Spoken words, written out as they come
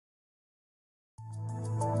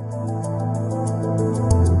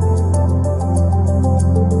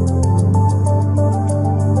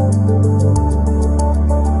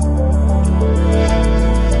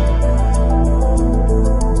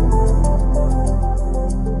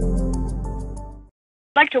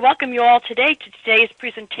like to welcome you all today to today's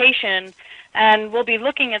presentation, and we'll be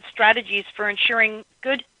looking at strategies for ensuring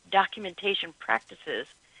good documentation practices,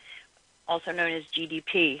 also known as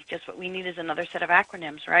GDP. Just what we need is another set of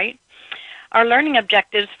acronyms, right? Our learning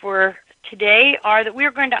objectives for today are that we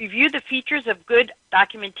are going to review the features of good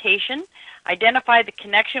documentation, identify the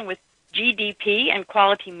connection with GDP and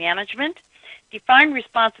quality management, define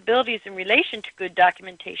responsibilities in relation to good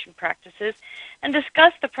documentation practices, and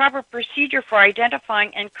discuss the proper procedure for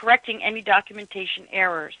identifying and correcting any documentation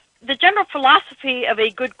errors. The general philosophy of a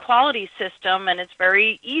good quality system, and it's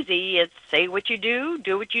very easy, it's say what you do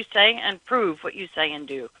what you say, and prove what you say and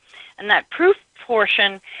do. And that proof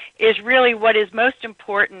portion is really what is most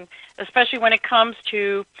important, especially when it comes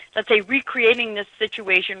to, let's say, recreating this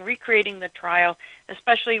situation, recreating the trial,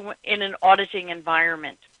 especially in an auditing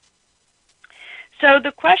environment. So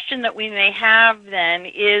the question that we may have then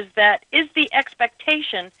is the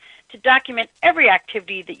expectation to document every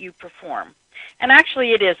activity that you perform? And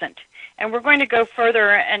actually it isn't. And we're going to go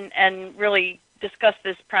further and really discuss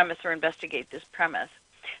this premise or investigate this premise.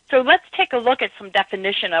 So let's take a look at some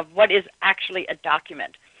definition of what is actually a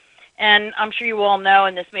document. And I'm sure you all know,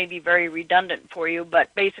 and this may be very redundant for you,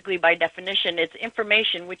 but basically by definition, it's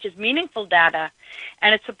information which is meaningful data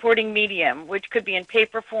and its supporting medium, which could be in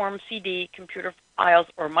paper form, CD, computer files,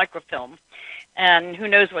 or microfilm. And who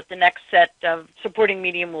knows what the next set of supporting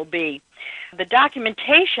medium will be. The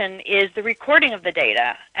documentation is the recording of the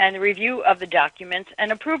data and the review of the documents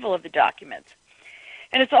and approval of the documents.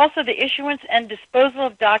 And it's also the issuance and disposal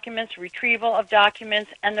of documents, retrieval of documents,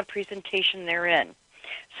 and the presentation therein.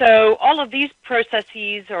 So all of these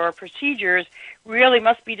processes or procedures really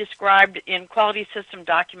must be described in quality system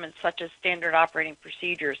documents such as standard operating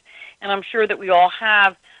procedures. And I'm sure that we all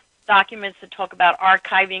have documents that talk about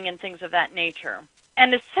archiving and things of that nature.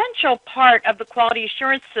 An essential part of the quality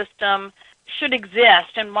assurance system should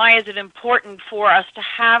exist, and why is it important for us to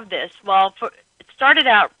have this? Well, it started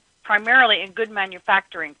out primarily in good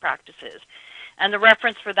manufacturing practices, and the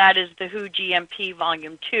reference for that is the WHO GMP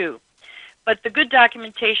Volume 2. But the good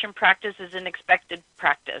documentation practice is an expected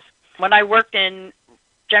practice. When I worked in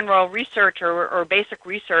general research or basic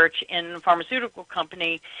research in a pharmaceutical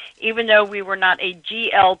company, even though we were not a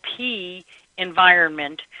GLP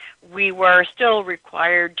environment, we were still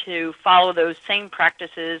required to follow those same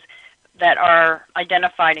practices that are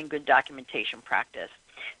identified in good documentation practice.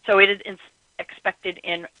 So it is expected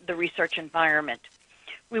in the research environment.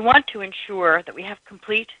 We want to ensure that we have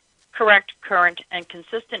complete, correct, current, and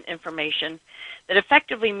consistent information that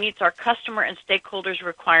effectively meets our customer and stakeholders'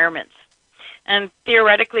 requirements. And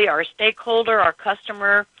theoretically, our stakeholder, our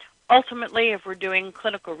customer, ultimately, if we're doing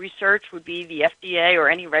clinical research, would be the FDA or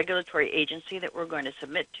any regulatory agency that we're going to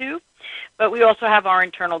submit to. But we also have our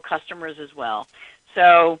internal customers as well.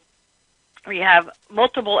 So we have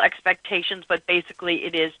multiple expectations, but basically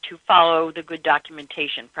it is to follow the good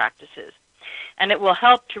documentation practices. And it will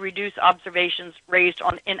help to reduce observations raised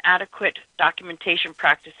on inadequate documentation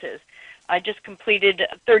practices. I just completed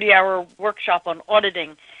a 30-hour workshop on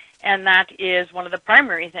auditing, and that is one of the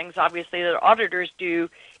primary things, obviously, that auditors do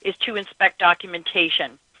is to inspect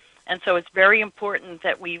documentation. And so it's very important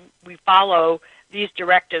that we follow these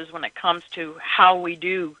directives when it comes to how we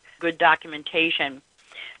do good documentation.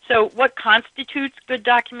 So what constitutes good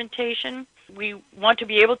documentation? We want to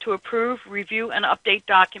be able to approve, review, and update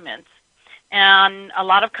documents. And a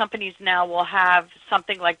lot of companies now will have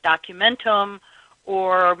something like Documentum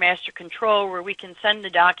or Master Control where we can send the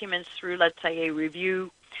documents through, let's say, a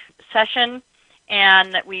review session,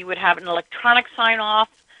 and that we would have an electronic sign-off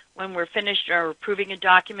when we're finished or approving a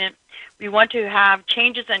document. We want to have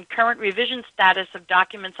changes and current revision status of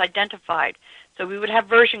documents identified. So we would have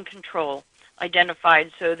version control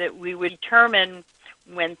identified so that we would determine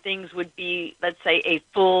when things would be, let's say, a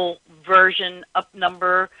full version up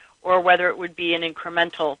number or whether it would be an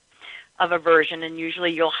incremental of a version. And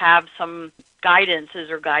usually you'll have some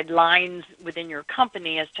guidances or guidelines within your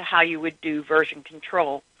company as to how you would do version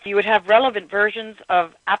control. You would have relevant versions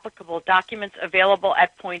of applicable documents available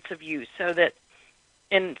at points of use, so that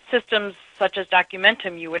in systems such as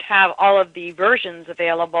Documentum, you would have all of the versions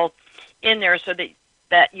available in there so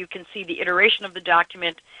that you can see the iteration of the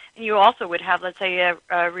document. And you also would have, let's say,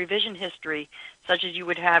 a revision history, such as you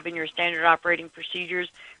would have in your standard operating procedures.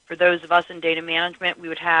 For those of us in data management, we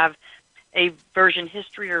would have a version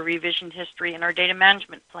history or revision history in our data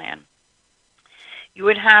management plan. You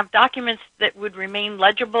would have documents that would remain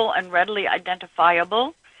legible and readily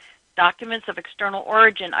identifiable, documents of external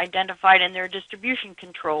origin identified and their distribution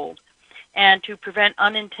controlled, and to prevent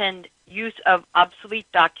unintended use of obsolete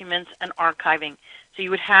documents and archiving. So you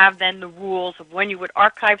would have then the rules of when you would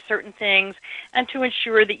archive certain things and to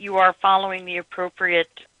ensure that you are following the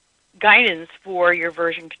appropriate guidance for your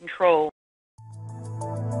version control.